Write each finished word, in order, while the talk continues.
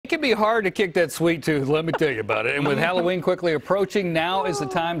can be hard to kick that sweet tooth, let me tell you about it. And with Halloween quickly approaching, now is the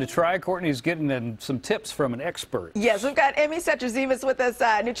time to try. Courtney's getting some tips from an expert. Yes, we've got Emmy Setrazivas with us,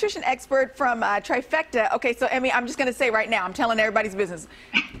 nutrition expert from Trifecta. Okay, so Emmy, I'm just going to say right now, I'm telling everybody's business.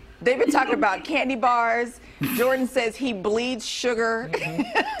 They've been talking about candy bars. Jordan says he bleeds sugar.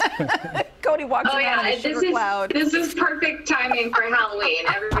 Cody walks around in a sugar cloud. This is perfect timing for Halloween.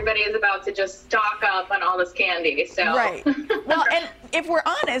 Everybody is about to just stock up on all this candy. So. Right. Well, and if we're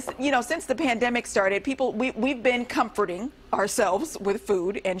honest, you know, since the pandemic started, we've been comforting ourselves with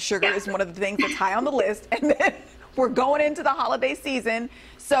food, and sugar is one of the things that's high on the list. And then we're going into the holiday season.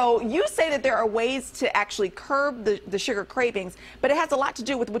 So you say that there are ways to actually curb the sugar cravings, but it has a lot to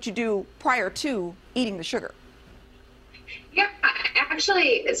do with what you do prior to eating the sugar. Yeah,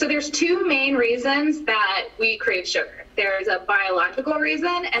 actually, so there's two main reasons that we crave sugar. There's a biological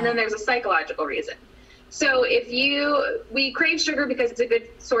reason, and then there's a psychological reason. So we crave sugar because it's a good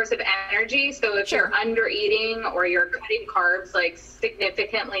source of energy. So if you're under eating or you're cutting carbs like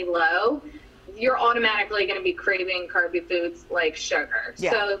significantly low, you're automatically going to be craving carby foods like sugar.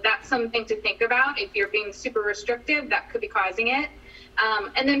 Yeah. So that's something to think about. If you're being super restrictive, that could be causing it.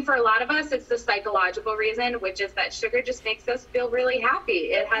 And then for a lot of us, it's the psychological reason, which is that sugar just makes us feel really happy.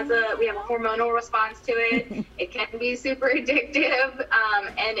 We have a hormonal response to it. It can be super addictive,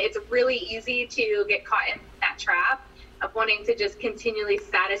 and it's really easy to get caught in that trap of wanting to just continually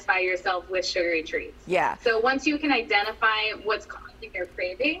satisfy yourself with sugary treats. Yeah. So once you can identify what's causing your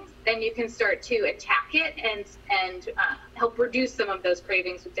cravings, then you can start to attack it and help reduce some of those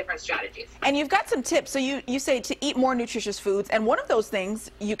cravings with different strategies. And you've got some tips. So you say to eat more nutritious foods, and one of those things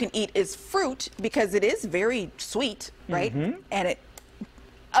you can eat is fruit, because it is very sweet, right? And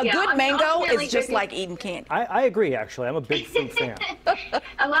a good mango is just like eating candy. I agree, actually. I'm a big fruit fan.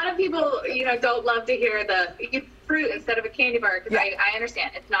 A lot of people, don't love to hear eat fruit instead of a candy bar, because I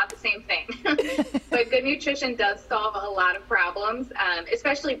understand it's not the same thing. But good nutrition does solve a lot of problems,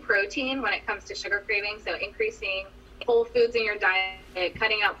 especially protein when it comes to sugar cravings. So increasing whole foods in your diet,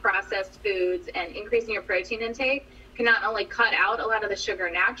 cutting out processed foods, and increasing your protein intake can not only cut out a lot of the sugar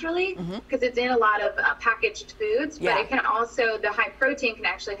naturally, because it's in a lot of packaged foods, but it can also, the high protein can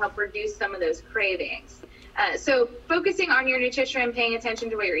actually help reduce some of those cravings. So focusing on your nutrition and paying attention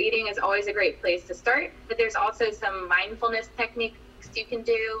to what you're eating is always a great place to start, but there's also some mindfulness techniques you can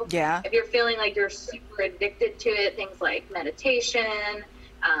do. Yeah. If you're feeling like you're super addicted to it, things like meditation,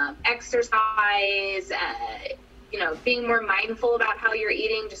 exercise, being more mindful about how you're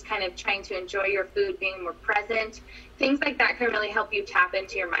eating, just kind of trying to enjoy your food, being more present. Things like that can really help you tap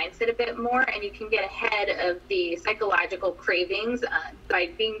into your mindset a bit more, and you can get ahead of the psychological cravings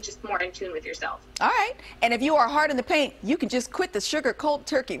by being just more in tune with yourself. All right. And if you are hard in the paint, you can just quit the sugar cold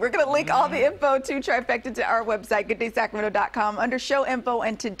turkey. We're going to link all the info to Trifecta to our website, gooddaysacramento.com, under show info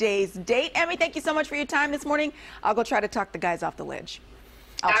and today's date. Emmy, thank you so much for your time this morning. I'll go try to talk the guys off the ledge.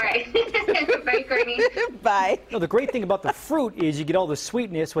 All right. Bye, Courtney. Bye. No, the great thing about the fruit is you get all the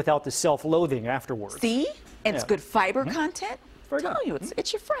sweetness without the self-loathing afterwards. See? And it's good fiber content. Very good. I'm telling you,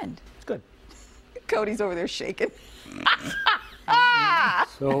 it's your friend. It's good. Cody's over there shaking.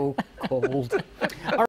 So cold.